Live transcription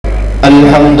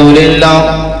الحمد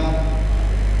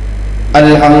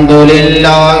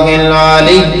لله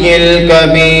العلي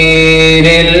الكبير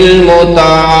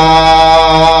المتعال،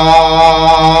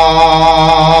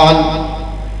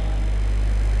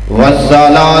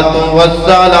 والصلاة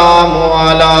والسلام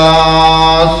على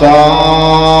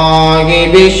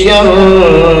صاحب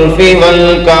الشرف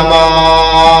والكمال.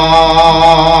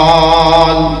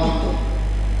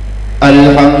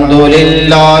 الحمد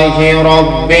لله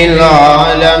رب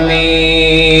العالمين،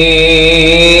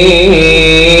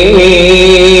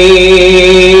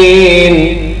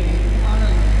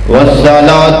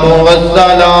 والصلاة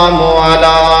والسلام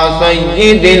على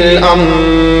سيد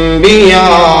الأنبياء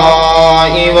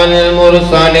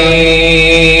والمرسلين.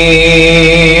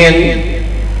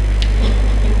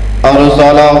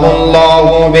 أرسله الله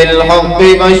بالحق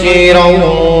بشيرا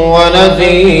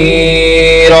ونذيرا،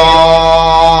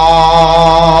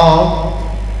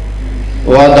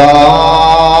 وداعيا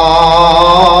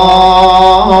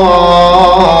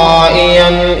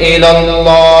إلى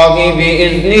الله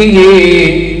بإذنه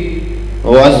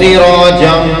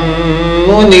وسراجا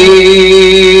منيرا.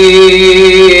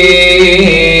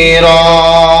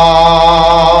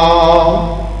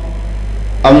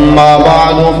 أما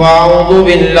بعد، فأعوذ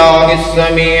بالله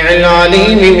السميع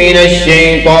العليم من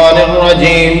الشيطان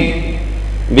الرجيم.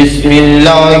 بسم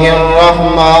الله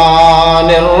الرحمن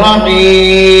الرحيم.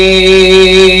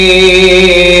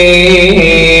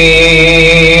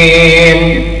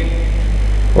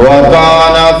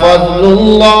 وكان فضل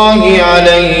الله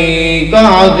عليك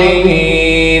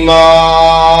عظيما.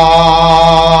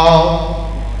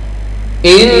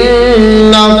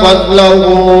 إن فضله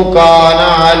كان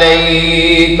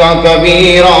عليك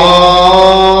كبيرا.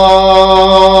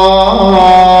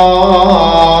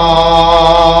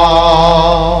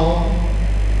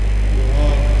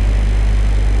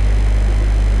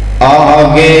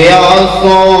 گیا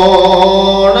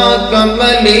سونا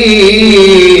کملی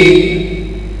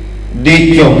دی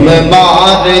چم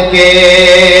مار کے،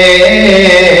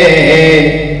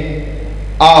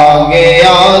 آ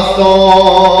گیا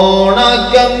سونا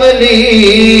کملی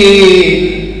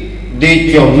دی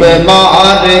چم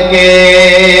مار کے،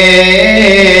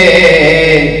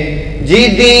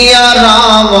 جدیاں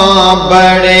راواں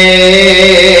بڑے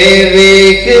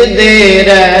ویکھ دے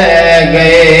رہ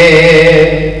گئے.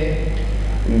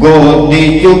 گودی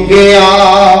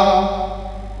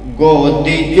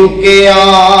چکیا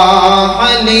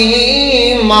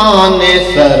حلیمان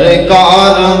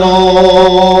سرکار نو،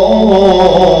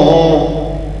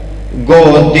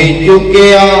 گودی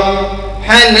چکیا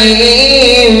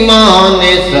حلیمان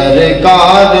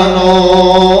سرکار نو،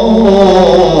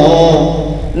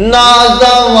 ناز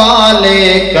والے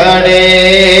کڑے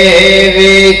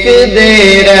ویکھ دے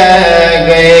رہ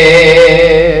گئے.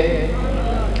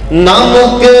 نہ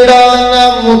مکڑا نہ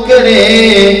مکڑے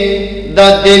دا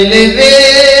دل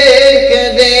ویکھ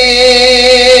دے،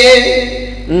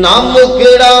 نہ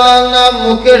مکڑا نہ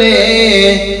مکڑے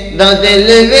دا دل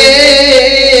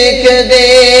ویکھ دے.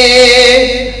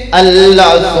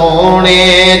 اللہ سونے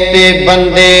تے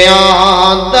بندیاں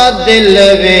دا دل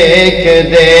ویکھ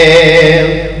دے،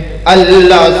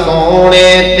 اللہ سونے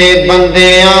تے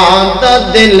بندیاں دا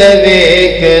دل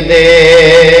ویکھ دے.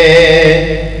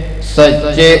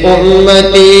 سچے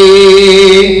امتی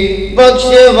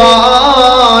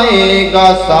بخشوائے گا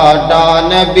ساڈا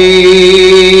نبی،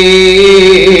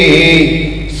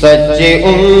 سچے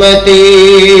امتی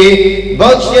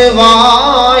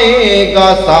بخشوائے گا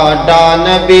ساڈا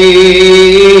نبی.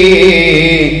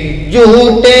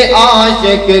 جھوٹے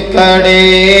عاشق کھڑے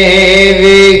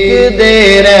ویکھ دے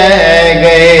رہ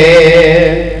گئے.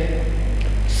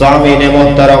 سامعین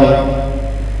محترم،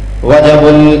 وجب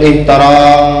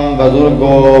الاحترام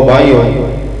بزرگوں، بھائیوں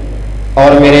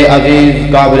اور میرے عزیز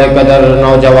قابل قدر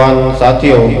نوجوان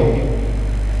ساتھیوں،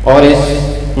 اور اس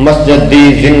مسجد دی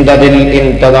زندہ دل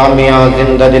انتظامیہ،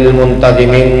 زندہ دل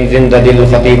منتظمین، زندہ دل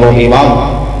خطیب و امام،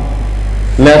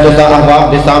 میں تسا احباب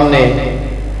دے سامنے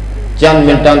چند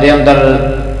منٹاں دے اندر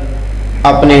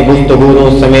اپنی گفتگو نو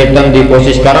سمیٹن دی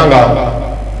کوشش کراں گا.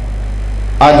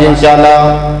 آج انشاءاللہ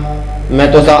میں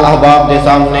تسا احباب دے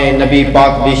سامنے نبی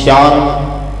پاک دی شان،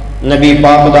 نبی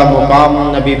پاک دا مقام،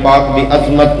 نبی پاک دی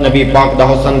عظمت، نبی پاک دا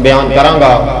حسن بیان کراں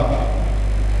گا.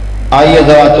 آئیے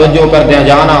ذرا توجہ کر دیں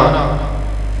جانا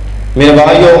میرے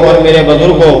بھائیوں اور میرے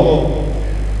بزرگوں،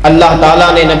 اللہ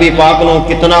تعالیٰ نے نبی پاک نو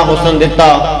کتنا حسن دیتا.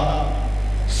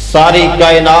 ساری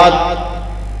کائنات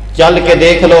چل کے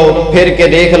دیکھ لو، پھر کے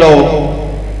دیکھ لو،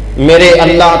 میرے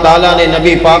اللہ تعالیٰ نے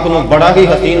نبی پاک نو بڑا ہی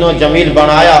حسین و جمیل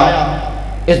بنایا.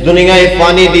 اس دنیا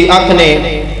فانی دی اکھ نے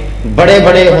بڑے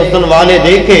بڑے حسن والے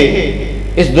دیکھے،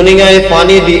 اس دنیا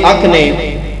فانی دی اکھ نے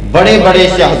بڑے بڑے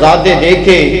شہزادے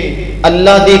دیکھے،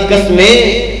 اللہ دی قسمیں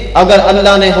اگر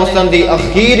اللہ نے حسن دی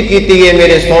اخیر کیتی ہے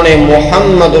میرے سونے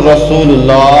محمد رسول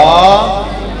اللہ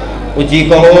اچھی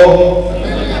کہو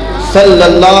صلی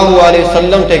اللہ علیہ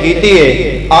وسلم تے کیتی ہے۔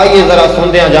 آئیے ذرا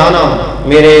سندیاں جانا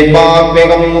میرے پاک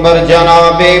پیغمبر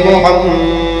جناب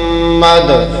محمد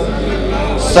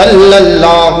صلی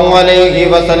اللہ علیہ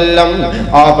وسلم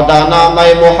آپ دا نام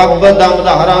محبت دا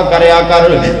مظاہرہ کریا کر،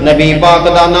 نبی پاک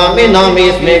دا نام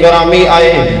اس میں گرامی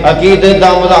آئے عقید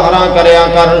دا مظاہرہ کریا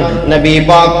کر، نبی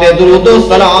پاک تے درود و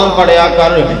سلام پڑھیا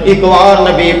کر، ایک بار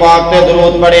نبی پاک تے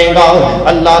درود پڑھیں گا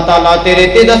اللہ تعالیٰ تیرے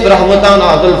تے 10 رحمتاں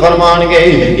نازل فرمان گے،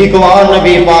 ایک بار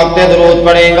نبی پاک تے درود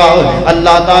پڑھیں گا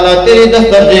اللہ تعالیٰ تیرے 10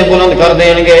 درجے بلند کر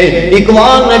دیں گے، ایک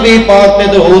بار نبی پاک تے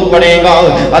درود پڑھیں گا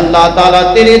اللہ تعالیٰ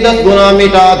تیرے 10 گناہ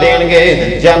مٹا دیں گے۔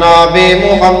 جناب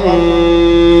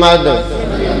محمد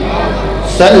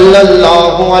صلی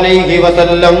اللہ علیہ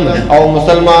وسلم او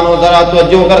مسلمانوں ذرا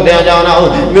توجہ کر دیا جانا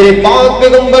میرے پاک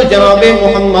پیغمبر جناب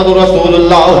محمد رسول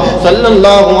اللہ صلی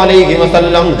اللہ علیہ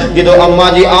وسلم جدو اماں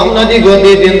جی آمنہ دی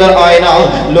گودی دے اندر آئے نا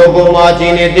لوگوں ماں جی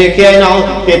نے دیکھے نا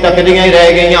کہ تکدیاں رہ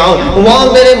گئیاں، وہاں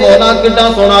میرے مولا کڈا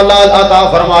سونا لال عطا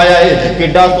فرمایا ہے،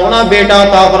 کڈا سونا بیٹا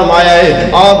عطا فرمایا ہے۔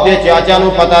 آپ دے چاچا نو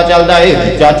پتہ چلدا ہے،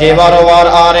 چاچے وارو وار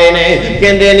آ رہے نے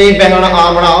کہندے نہیں بہن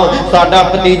آمنا ساڈا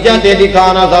بھتیجا تے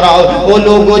دکھانا ذرا، وہ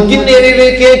لوگوں جننے بھی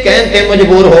ویکھے کہتے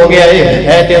مجبور ہو گیا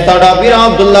ہے تے ساڈا ویر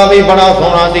عبداللہ بھی بڑا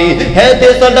سونا سی، ہے تے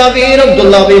ساڈا ویر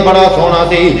عبداللہ بھی بڑا سونا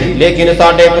سی، لیکن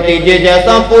ساڈے بھتیجے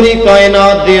جیسا پوری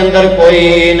کائنات دے اندر کوئی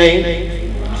نہیں۔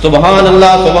 سبحان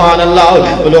اللہ سبحان اللہ۔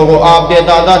 لوگوں آپ دے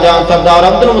دادا جان سردار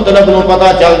عبد المطلب نو پتہ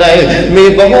چل جائے میری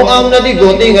بہو آمنہ دی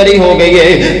گودی گری ہو گئی ہے،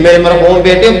 میرے مرحوم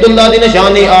بیٹے عبداللہ دی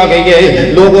نشانی آ گئی ہے،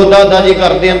 لوگوں دادا جی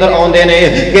گھر دے اندر آندے نے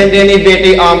کہندے نہیں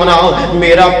بیٹی آمنہ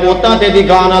میرا پوتا تے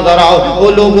دکھانا ذرا، وہ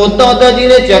لوگوں دادا جی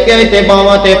نے چکے تے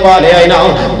باواں تے پا لیا نا،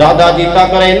 دادا جی تک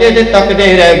رہندے تے تکدے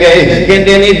رہ گئے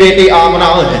کہندے نہیں بیٹی آمنہ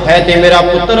ہے تے میرا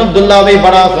پتر عبداللہ بھی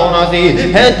بڑا سونا سی،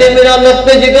 ہے تے میرا لخت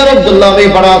جگر عبداللہ بھی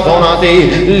بڑا سونا سی،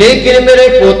 لیکن میرے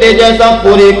پوتے جیسا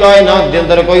پوری کائنات دے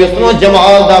اندر کوئی اس نو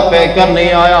جمال دا پیکر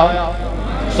نہیں آیا۔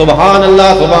 سبحان اللہ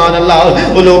سبحان اللہ۔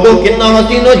 وہ لوگوں کتنا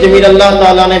حسین و جمیل اللہ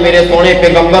تعالیٰ نے میرے سونے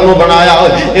پیغمبر نو بنایا۔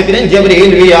 ایک دن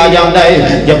جبریل بھی آ جاندا ہے،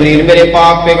 جبریل میرے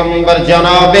پاک پیغمبر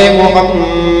جناب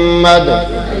محمد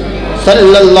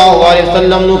صلی اللہ علیہ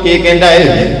وسلم نو کی کہندا ہے،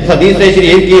 حدیث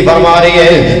شریف کی فرما رہی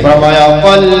ہے، فرمایا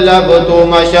قلبت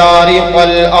مشارق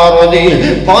الارض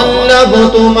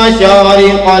قلبت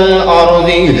مشارق الارض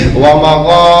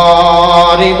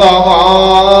ومغاربها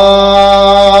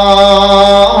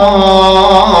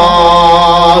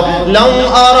لم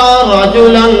ارى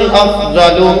رجلا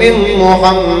افضل من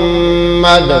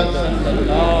محمد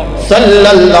صلی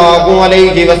اللہ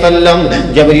علیہ وسلم۔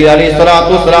 جبریل علیہ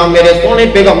السلام میرے سونے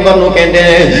پیغمبر نو کہندے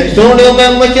ہیں سونیو میں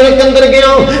مشرق اندر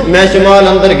گیا، میں شمال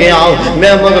اندر گیا،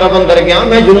 میں مغرب اندر گیا،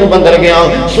 میں جنوب اندر گیا،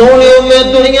 سونیو میں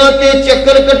دنیا تے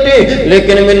چکر کٹے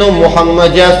لیکن مینوں محمد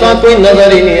جیسا کوئی نظر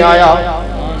ہی نہیں آیا۔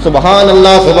 سبحان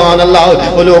اللہ سبحان اللہ۔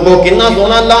 وہ لوگوں کتنا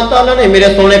سونا اللہ تعالیٰ نے میرے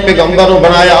سونے پیغمبر نو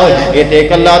بنایا۔ یہ تے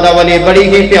ایک اللہ دا ولی بڑی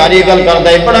ہی پیاری گل کردا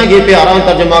ہے، بڑا ہی پیارا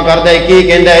ترجمہ کردا ہے، کی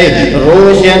کہندا ہے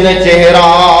روشن چہرہ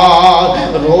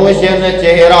روشن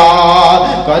چہرہ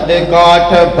قد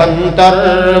کاٹھ بنتر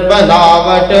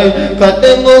بناوٹ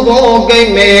ختم ہو گئی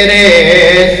میرے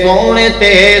سونے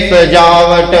تے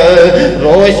سجاوٹ،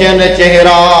 روشن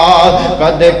چہرہ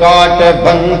قد کاٹھ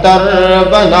بنتر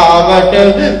بناوٹ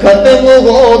ختم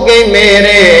ہو گئی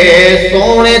میرے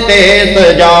سونے تے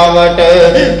سجاوٹ،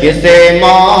 کسے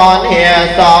مان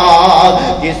ایسا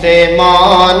کسے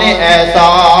مان ایسا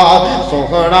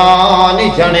سوہنا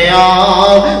نہیں جھنیا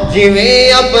جویں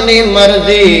اپنی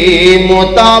مرضی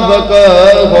مطابق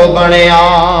ہو بنیا،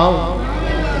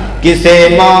 کسے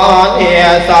مان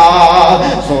ایسا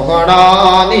سوہنا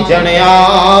نہیں جھنیا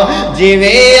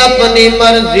جویں اپنی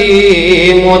مرضی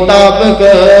مطابق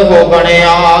ہو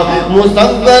بنیا،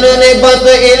 مصور نے بس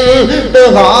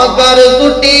انتہا کر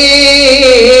سٹی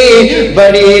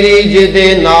بڑی ریج دے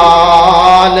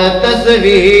نال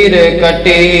تصویر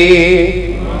کٹی۔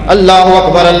 اللہ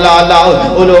اکبر اللہ اللہ۔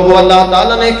 وہ لوگوں اللہ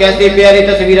تعالیٰ نے کیسی پیاری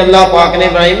تصویر اللہ پاک نے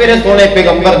بنائی میرے سونے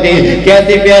پیغمبر دی،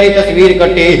 کیسی پیاری تصویر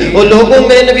کٹی۔ وہ لوگوں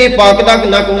میرے نبی پاک دا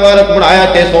نک مبارک بنایا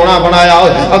تے سونا بنایا،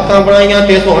 اکھاں بنائیاں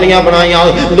تے سونیاں بنائیاں،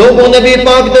 لوگوں نبی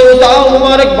پاک دے رسال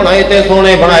مبارک بنائے تے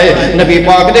سونے بنائے، نبی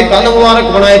پاک دے کن مبارک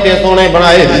بنائے تے سونے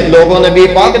بنائے، لوگوں نبی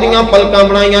پاک دیاں پلکاں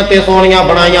بنائیاں تے سونیاں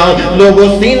بنائیاں، لوگوں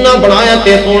سینہ بنایا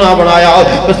تے سونا بنایا،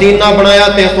 پسینہ بنایا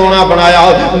تے سونا بنایا،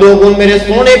 لوگوں میرے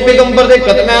سونے پیغمبر دے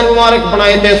قدمے नैन मुबारक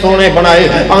बनाए ते सोने बनाए,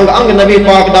 अंग अंग नबी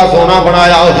पाक दा सोना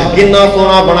बनाया, किन्ना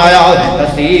सोना बनाया।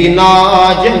 हसीना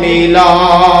जमीला,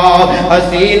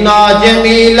 हसीना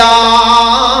जमीला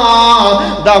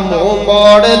दा मुंह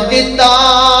मोड़ दिता,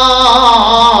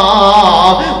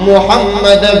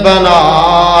 मुहम्मद बना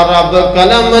रब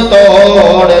कलम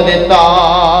तोड़ दिता।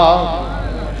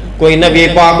 कोई नबी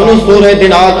पाक नूं सूरज दे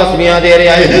नाल तस्बीहां दे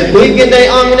रहा है, कोई कहंदा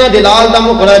आमिना दे लाल दा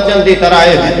मुखड़ा चंद दी तरह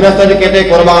है, मैं सदके ते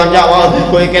कुर्बान जावां।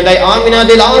 कोई कहंदा आमिना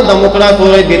दे लाल दा मुखड़ा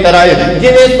सूरज दी तरह है,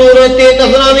 जिवें सूरज ते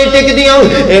नजरां नहीं टिकदियां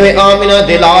एवें आमिना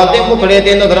दे लाल दे मुखड़े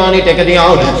ते नजरां नहीं टिकदियां।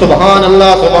 सुभान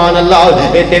अल्लाह सुभान अल्लाह।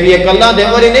 इत्थे भी एक अल्लाह दे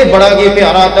वली ने बड़ा ही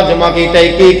प्यारा तर्जमा कीता है।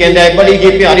 की कहंदा है, बड़ी ही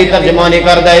प्यारी तर्जमानी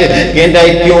करदा है। कहंदा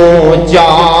है क्यों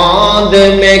चांद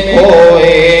में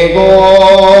खोए गो,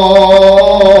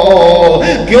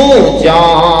 क्यों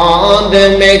चांद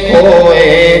में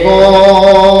खोए गो,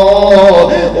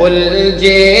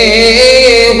 उलझे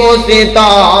हो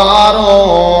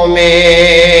सितारों में।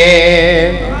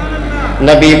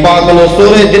 नबी पाक नूं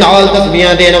सूरज दे नाल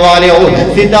तस्बीहां देने वाले हो,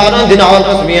 सितारां दे नाल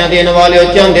तस्बीहां देने वाले हो,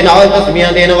 चंद दे नाल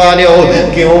तस्बीहां देने वाले हो।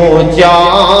 क्यों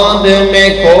चांद में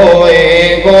खोए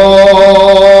गो,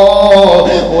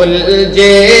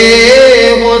 उलझे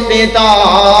हो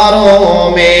सितारों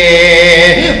में।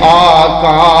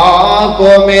 आका को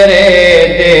मेरे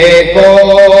देखो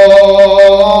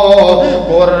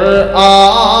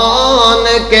कुरान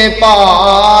के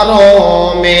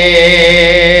पारों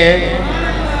में।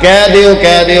 कह दियो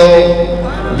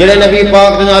जिहड़े नबी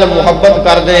पाक दे नाल मुहब्बत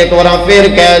करदे, एक बार फिर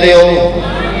कह दियो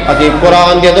असी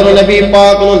कुरान के अंदर नबी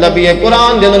पाक नूं लभीए,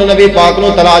 कुरान के अंदर नबी पाक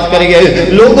नूं तलाश करिए।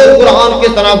 लोगों कुरान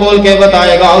किस तरह बोल के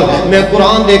बताएगा? मैं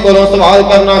कुरान दे कोलों सवाल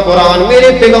करना, कुरान मेरे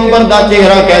पैगंबर दा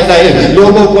चेहरा कैसा है?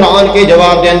 लोगों कुरान के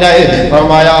जवाब देंदा है।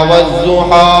 फरमाया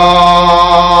वज़्ज़ुहा,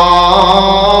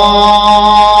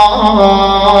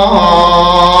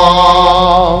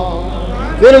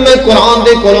 फिर मैं कुरान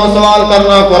दे कोलों सवाल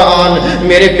करना, कुरान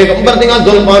मेरे पैगंबर दियां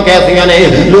जुल्फां कैसियां ने?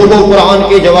 लोगों कुरान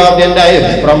के जवाब देंदा है।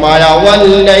 फरमाया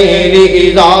वल्लैलि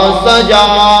इज़ा सजा,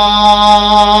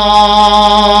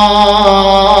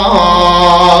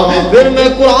 फिर मैं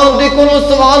कुरान दे कोलों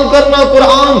सवाल करना,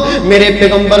 कुरान मेरे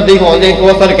पैगंबर दी हौज़े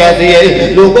कौसर कैसी है?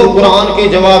 लोगों कुरान के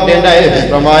जवाब देंदा है।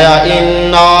 फरमाया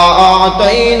इन्ना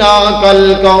आतैना कल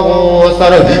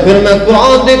कौसर, फिर मैं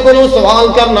कुरान दे कोलों सवाल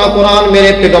करना, कुरान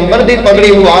मेरे पैगंबर दी पगड़ी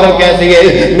मुबारक कैसी है?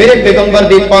 मेरे पैगंबर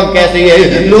दी पग कैसी है?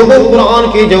 लोगों कुरान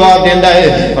के जवाब देंदा है।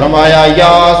 फरमाया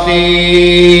यासीन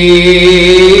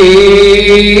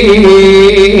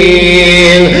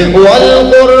वल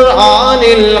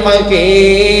कुरआनिल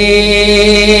हकीम,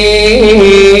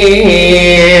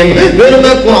 फिर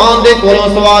मैं कुरान दे कोलों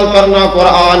सवाल करना,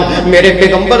 कुरान मेरे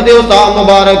पैगंबर दे उस्ताद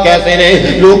मुबारक कैसे ने?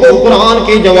 लोगों कुरान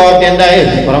के जवाब देंदा है।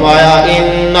 फरमाया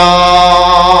इन्ना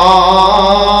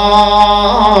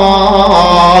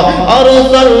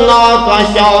अरसलनाका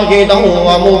शाहिदन व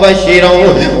मुबश्शिरन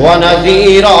व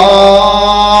नज़ीरा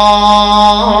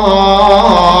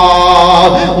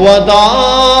व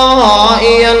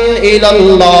दाइयन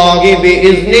इलल्लाहि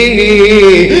बिइज़्निही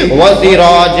व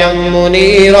सिराजन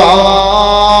मुनीरा।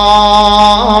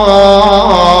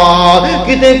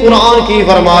 किते कुरान की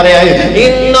फरमा रहा है,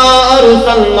 इन्ना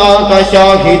अरसलनाका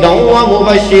शाहिदन व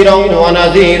मुबश्शिरन व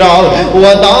नज़ीरा व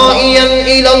दाइयन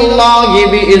इलल्लाहि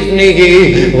बिइज़्निही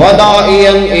व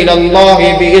दाइयन इलल्लाहि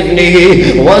बिइज़्निही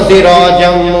व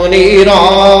सिराजन मुनीरा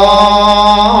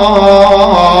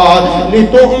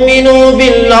लितुमिनु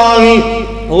बिल्लाहि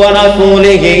व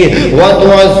रसूलिही व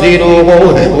तुअज़्ज़िरूहु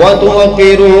व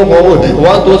तुवक़्किरूहु व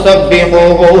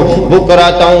तुसब्बिहूहु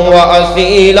बुक्रतन व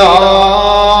असीला।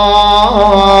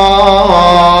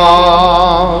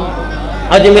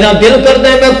 अज मेरा दिल करता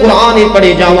है मैं कुरान ही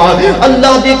पढ़ी जावा।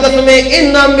 अल्लाह की कसम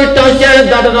इन्ना मिठा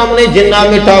शायद रब ने जिन्ना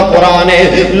मिठा कुरान है।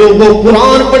 लोगों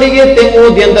कुरान पढ़िए ते मुंह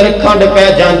के अंदर खंड पै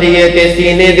जाती है ते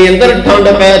सीने के अंदर ठंड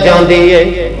पै जाती है।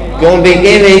 क्यों भी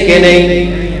इवें कि नहीं?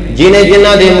 जिन्हें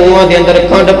जिन्हों के मुंहों के अंदर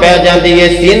खंड पै जाती है,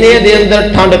 सीने के अंदर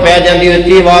ठंड पै जाती है,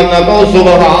 उच्ची आवाज ना कहो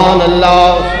सुभान अल्लाह।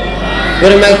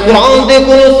 फिर मैं कुरान दे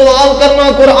कोलों सवाल करना,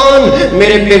 कुरान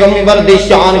मेरे पैगंबर दी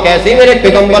शान कैसी, मेरे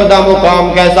पैगंबर दा मुकाम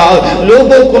कैसा?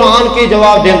 लोगों कुरान के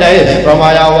जवाब देंदा है।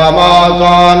 फरमाया वमा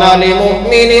काना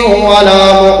लिमुमिनिन वला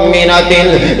मुमिनतिन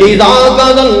इज़ा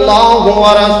क़ज़ल्लाहु व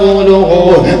रसूलुहु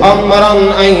अमरन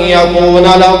अन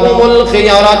यकूना लहुमुल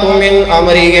खियरतु मिन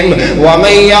अमरिहिम व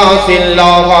मन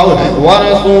यअसिल्लाह व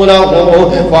रसूलहु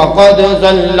फक़द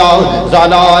ज़ल्ला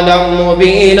ज़लालन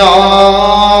मुबीना।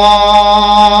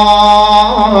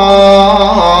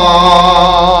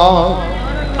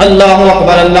 अल्लाहु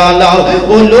अकबर اللہ اللہ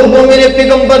وہ لوگوں میرے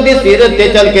پیغمبر دی سیرت تے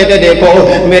چل کے تے دیکھو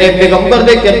میرے پیغمبر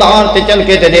دے کردار تے چل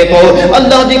کے تے دیکھو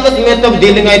اللہ دی قسم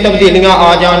تبدیلیاں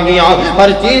آ جان گیاں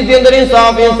ہر چیز دے اندر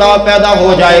انصاف پیدا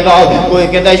ہو جائے گا کوئی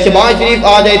کہتا ہے شہباز شریف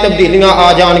آ جائے تبدیلیاں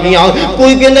آ جان گیاں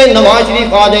کوئی کہتا ہے نواز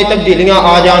شریف آ جائے تبدیلیاں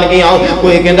آ جان گیاں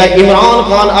کوئی کہتا ہے عمران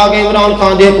خان آ گئے عمران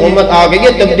خان دی حکومت آ گئی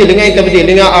یہ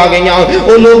تبدیلیاں آ گئیاں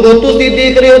وہ لوگ تسی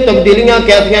دیکھ رہے ہو تبدیلیاں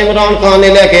کیسیاں عمران خان نے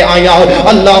لے کے آئیاں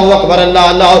اللہ اکبر اللہ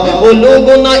اللہ وہ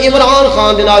لوگوں نہ عمران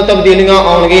خان دے نال تبدیلیاں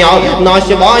آن گیاں نہ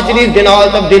شہباز شریف دے نال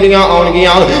تبدیلیاں آن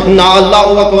گیاں نہ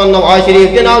اللہ اکبر نواز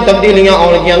شریف دے نال تبدیلیاں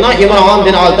آن گیاں نہ عمران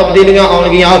دے نال تبدیلیاں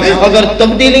آن گیاں اگر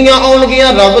تبدیلیاں آن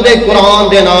گیاں رب دے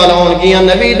قرآن دے نال آن گیاں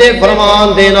نبی دے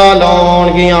فرمان دے نال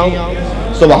آن گیاں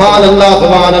سبحان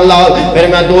اللہ پھر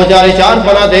میں دو چار اشار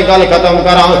بنا دے گل ختم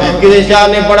کراں کسی شاعر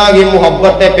نے پڑھا گی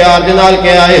محبت تے پیار دے نال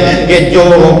کیا ہے کہ جو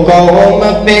قوم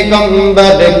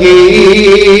پیغمبر کی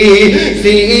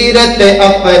سیرت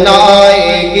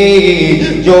اپنائے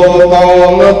گی جو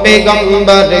قوم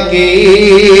پیغمبر کی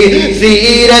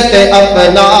سیرت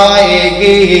اپنائے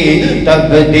گی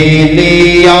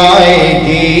تبدیلی آئے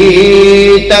گی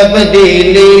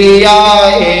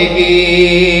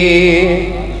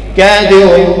کہہ دیو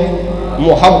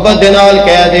محبت نال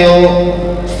کہہ دیو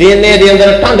سینے دے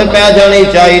اندر ٹھنڈ پہ جانی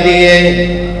چاہیے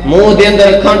منہ دے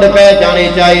اندر کھنڈ پہ جانی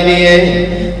چاہیے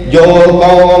جو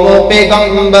قوم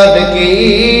پیغمبر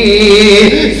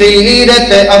کی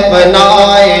سیرت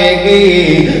اپنائے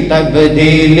گی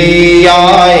تبدیلی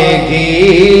آئے گی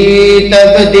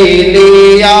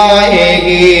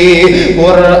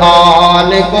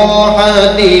قرآن کو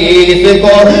حدیث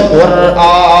کو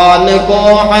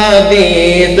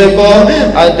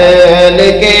عدل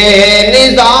کے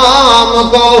نظام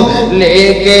کو لے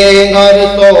کے گھر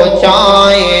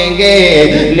سوچائیں گے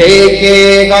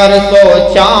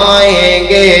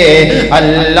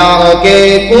اللہ کے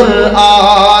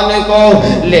قرآن کو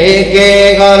لے کے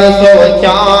گھر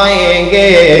سوچائیں گے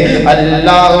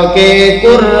اللہ کے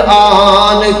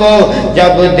قرآن کو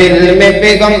جب دل میں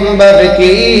پیغمبر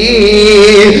کی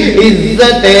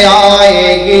عزت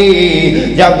آئے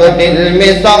گی جب دل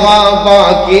میں صحابہ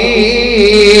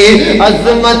کی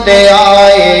عظمت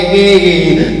آئے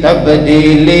گی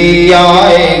تبدیلی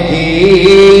آئے گی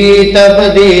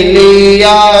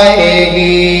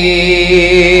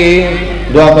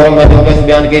دعا کرو میں تو کس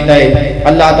بیان کیتا ہے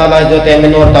اللہ تعالیٰ عزت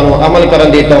من اور تنو عمل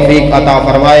کرن دی توفیق عطا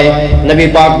فرمائے نبی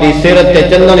پاک دی سیرت تے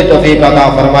چلن دی توفیق عطا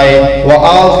فرمائے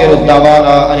وآخر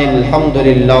الدعوانا ان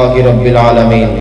الحمدللہ رب العالمین